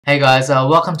Hey guys,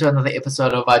 welcome to another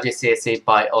episode of IGCSE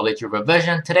Biology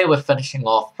Revision. Today we're finishing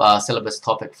off syllabus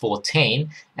topic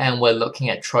 14 and we're looking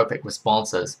at tropic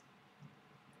responses.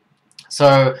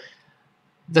 So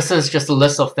this is just a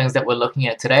list of things that we're looking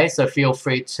at today, so feel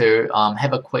free to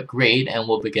have a quick read and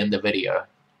we'll begin the video.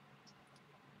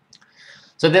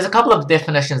 So there's a couple of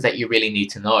definitions that you really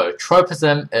need to know.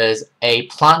 Tropism is a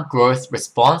plant growth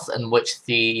response in which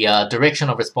the direction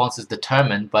of response is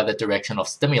determined by the direction of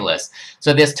stimulus.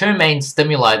 So there's two main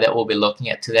stimuli that we'll be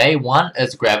looking at today. One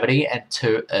is gravity and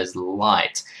two is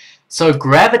light. So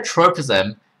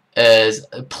gravitropism is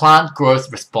a plant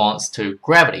growth response to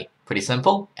gravity. Pretty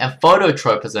simple. And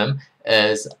phototropism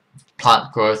is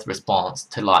plant growth response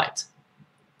to light.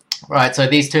 Right, so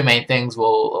these two main things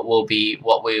will be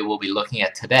what we will be looking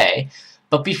at today.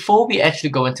 But before we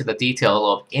actually go into the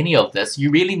detail of any of this,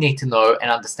 you really need to know and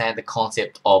understand the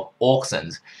concept of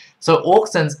auxins. So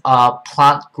auxins are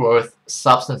plant growth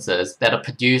substances that are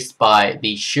produced by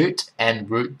the shoot and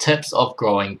root tips of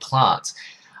growing plants.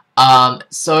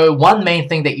 So one main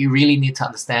thing that you really need to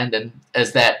understand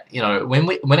is that, you know,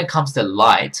 when it comes to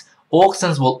light,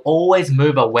 auxins will always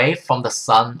move away from the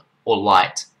sun or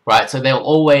light. Right, so they'll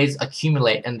always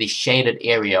accumulate in the shaded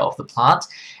area of the plant,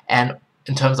 and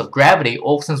in terms of gravity,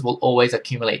 auxins will always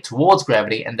accumulate towards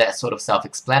gravity, and that's sort of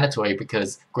self-explanatory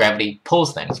because gravity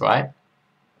pulls things, right?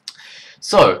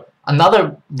 So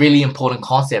another really important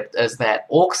concept is that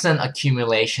auxin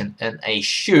accumulation in a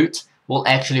shoot will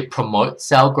actually promote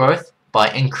cell growth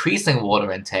by increasing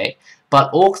water intake,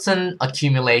 but auxin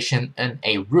accumulation in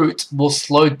a root will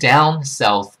slow down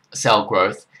cell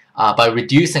growth by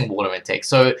reducing water intake.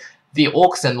 So the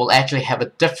auxin will actually have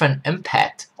a different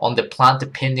impact on the plant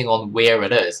depending on where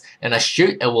it is. In a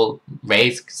shoot, it will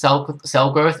raise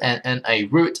cell growth, and in a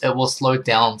root, it will slow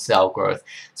down cell growth.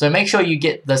 So make sure you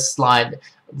get this slide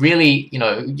really,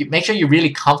 make sure you're really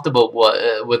comfortable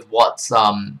with what's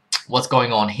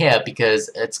going on here, because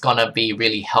it's gonna be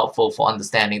really helpful for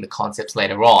understanding the concepts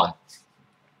later on.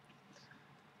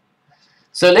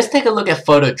 So let's take a look at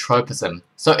phototropism.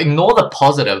 So ignore the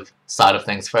positive side of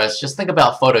things first, just think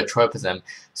about phototropism.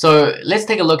 So let's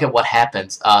take a look at what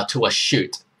happens to a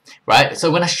shoot, right?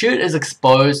 So when a shoot is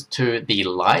exposed to the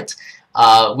light,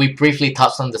 we briefly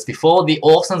touched on this before, the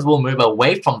auxins will move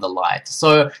away from the light.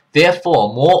 So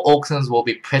therefore, more auxins will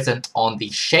be present on the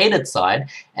shaded side,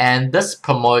 and this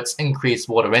promotes increased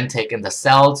water intake in the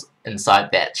cells inside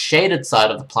that shaded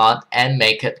side of the plant and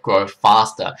make it grow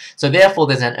faster. So therefore,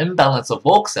 there's an imbalance of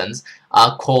auxins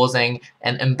causing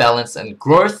an imbalance in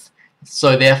growth.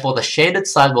 So therefore, the shaded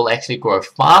side will actually grow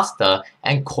faster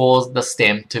and cause the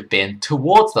stem to bend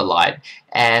towards the light.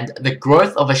 And the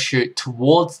growth of a shoot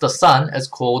towards the sun is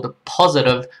called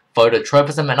positive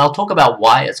phototropism, and I'll talk about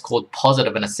why it's called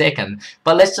positive in a second.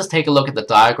 But let's just take a look at the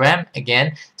diagram.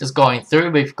 Again, just going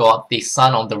through, we've got the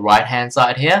sun on the right hand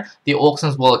side here. The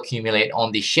auxins will accumulate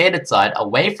on the shaded side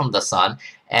away from the sun,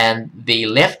 and the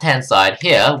left hand side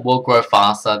here will grow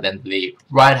faster than the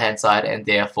right hand side, and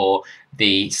therefore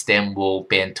the stem will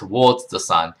bend towards the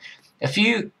sun. If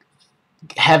you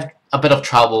have a bit of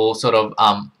trouble sort of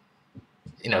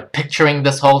picturing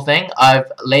this whole thing,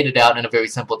 I've laid it out in a very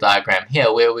simple diagram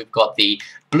here where we've got the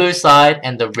blue side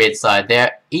and the red side.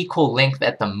 They're equal length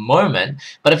at the moment,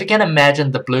 but if you can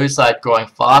imagine the blue side growing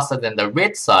faster than the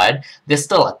red side, they're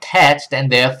still attached,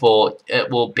 and therefore it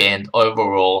will bend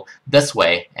overall this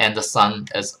way, and the sun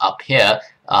is up here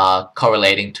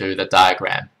correlating to the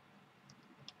diagram.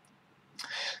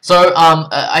 So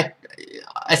I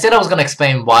said I was going to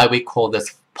explain why we call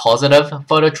this positive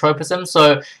phototropism.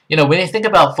 So when you think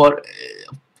about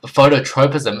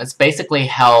phototropism, it's basically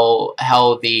how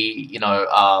the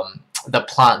the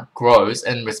plant grows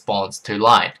in response to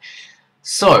light.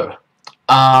 So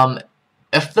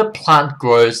if the plant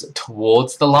grows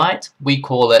towards the light, we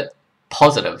call it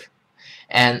positive,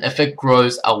 and if it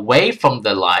grows away from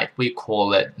the light, we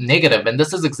call it negative. And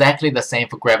this is exactly the same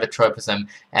for gravitropism,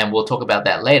 and we'll talk about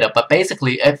that later. But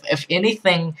basically, if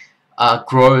anything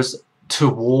grows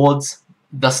towards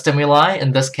the stimuli,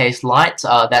 in this case light,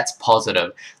 that's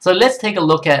positive. So let's take a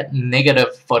look at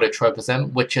negative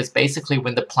phototropism, which is basically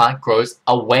when the plant grows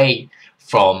away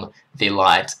from the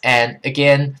light. And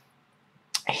again,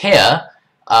 here,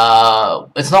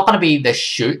 it's not going to be the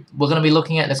shoot we're going to be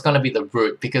looking at, it's going to be the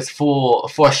root, because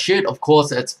for a shoot, of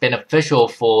course, it's beneficial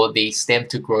for the stem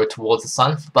to grow towards the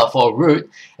sun, but for a root,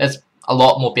 it's a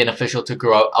lot more beneficial to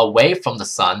grow away from the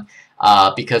sun,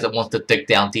 because it wants to dig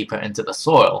down deeper into the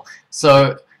soil.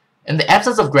 So in the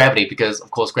absence of gravity, because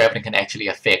of course gravity can actually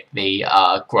affect the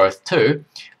growth too,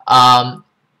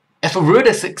 if a root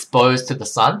is exposed to the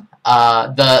sun,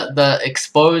 the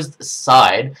exposed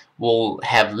side will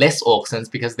have less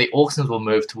auxins because the auxins will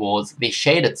move towards the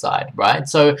shaded side, right?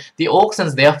 So the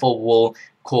auxins therefore will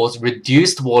cause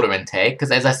reduced water intake,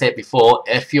 because as I said before,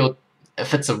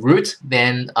 if it's a root,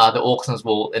 then the auxins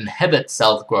will inhibit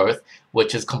cell growth,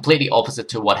 which is completely opposite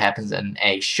to what happens in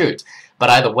a shoot. But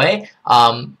either way,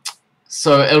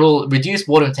 so it will reduce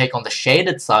water intake on the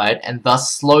shaded side and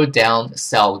thus slow down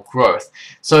cell growth.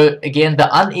 So again, the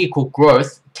unequal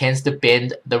growth tends to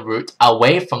bend the root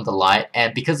away from the light,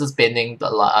 and because it's bending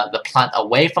the plant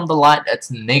away from the light,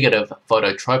 it's negative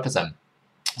phototropism.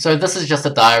 So this is just a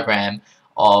diagram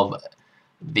of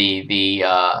the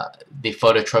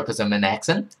phototropism in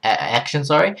action,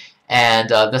 sorry. And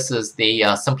this is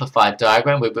the simplified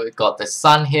diagram. We've got the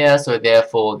sun here, so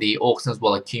therefore the auxins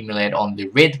will accumulate on the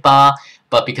red bar,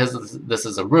 but because this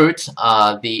is a root,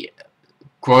 the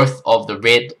growth of the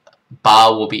red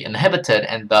bar will be inhibited,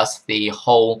 and thus the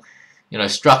whole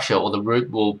structure or the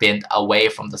root will bend away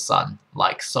from the sun,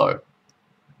 like so.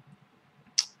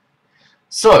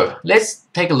 So let's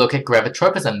take a look at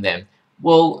gravitropism then.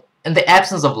 Well, in the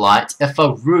absence of light, if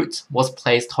a root was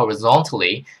placed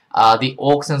horizontally, the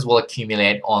auxins will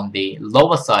accumulate on the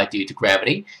lower side due to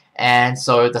gravity, and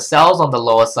so the cells on the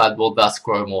lower side will thus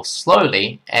grow more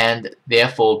slowly and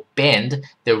therefore bend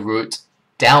the root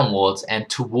downwards and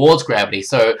towards gravity.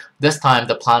 So this time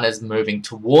the plant is moving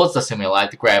towards the stimuli,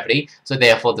 the gravity, so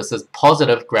therefore this is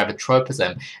positive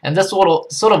gravitropism. And this sort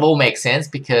of all makes sense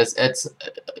because it's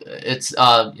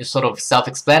sort of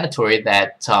self-explanatory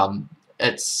that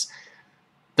it's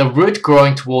the root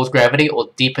growing towards gravity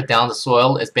or deeper down the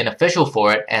soil is beneficial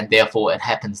for it, and therefore it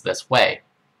happens this way.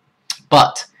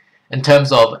 But in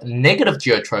terms of negative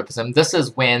geotropism, this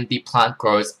is when the plant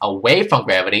grows away from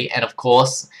gravity, and of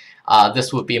course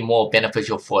this would be more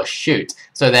beneficial for a shoot.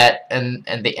 So that in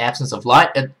the absence of light,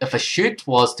 if a shoot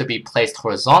was to be placed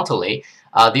horizontally,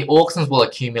 the auxins will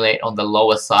accumulate on the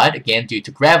lower side, again due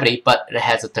to gravity, but it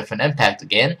has a different impact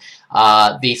again.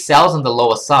 The cells on the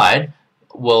lower side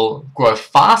will grow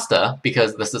faster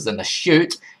because this is in a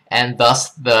shoot, and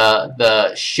thus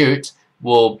the shoot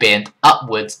will bend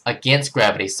upwards against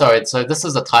gravity. So this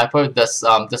is a typo. This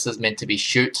is meant to be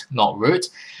shoot, not root.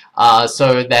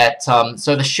 So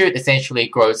the shoot essentially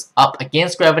grows up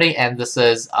against gravity, and this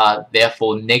is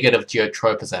therefore negative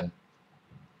geotropism.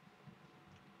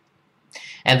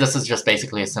 And this is just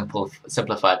basically a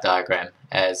simplified diagram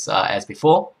as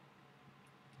before.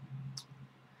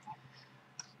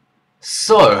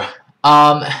 So,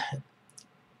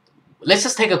 let's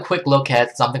just take a quick look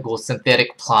at something called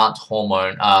synthetic plant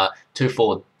hormone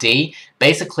 2,4-D.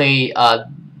 Basically,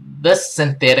 this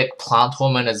synthetic plant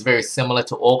hormone is very similar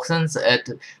to auxins.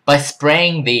 By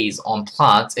spraying these on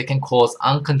plants, it can cause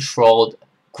uncontrolled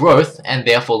growth and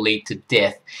therefore lead to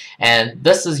death. And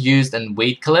this is used in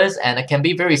weed killers, and it can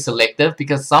be very selective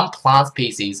because some plant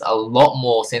species are a lot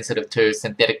more sensitive to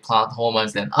synthetic plant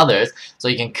hormones than others, so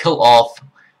you can kill off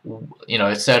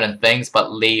certain things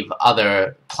but leave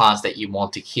other plants that you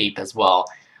want to keep as well.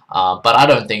 But I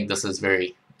don't think this is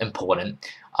very important.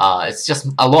 It's just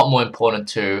a lot more important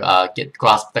to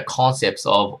grasp the concepts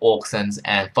of auxins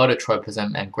and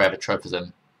phototropism and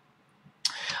gravitropism.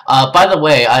 By the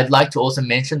way, I'd like to also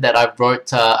mention that I've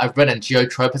written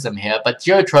geotropism here, but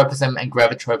geotropism and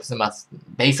gravitropism are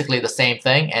basically the same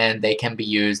thing, and they can be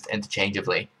used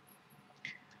interchangeably.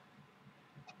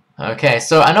 Okay,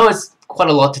 so I know it's quite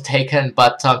a lot to take in,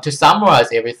 but to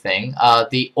summarize everything,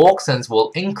 the auxins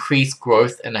will increase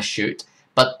growth in a shoot,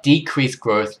 but decrease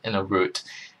growth in a root.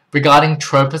 Regarding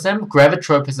tropism,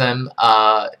 gravitropism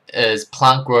is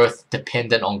plant growth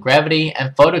dependent on gravity,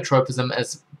 and phototropism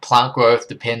is plant growth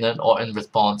dependent or in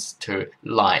response to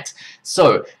light.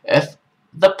 So if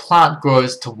the plant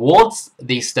grows towards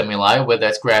the stimuli, whether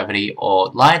it's gravity or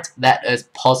light, that is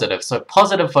positive. So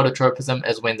positive phototropism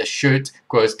is when the shoot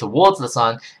grows towards the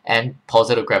sun, and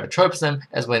positive gravitropism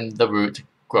is when the root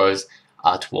grows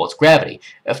towards gravity.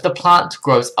 If the plant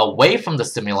grows away from the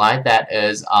stimuli, that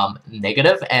is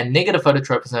negative, and negative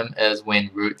phototropism is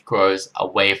when root grows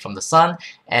away from the sun,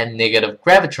 and negative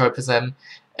gravitropism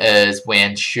is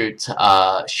when shoots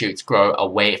grow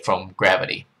away from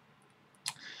gravity.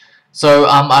 So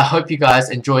I hope you guys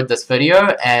enjoyed this video,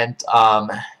 and I'm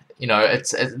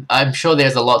sure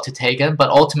there's a lot to take in, but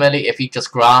ultimately if you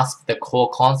just grasp the core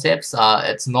concepts,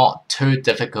 it's not too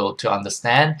difficult to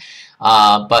understand.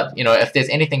 But if there's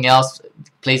anything else,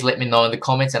 please let me know in the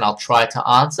comments and I'll try to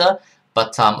answer.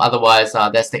 But otherwise,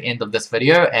 that's the end of this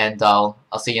video, and I'll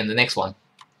see you in the next one.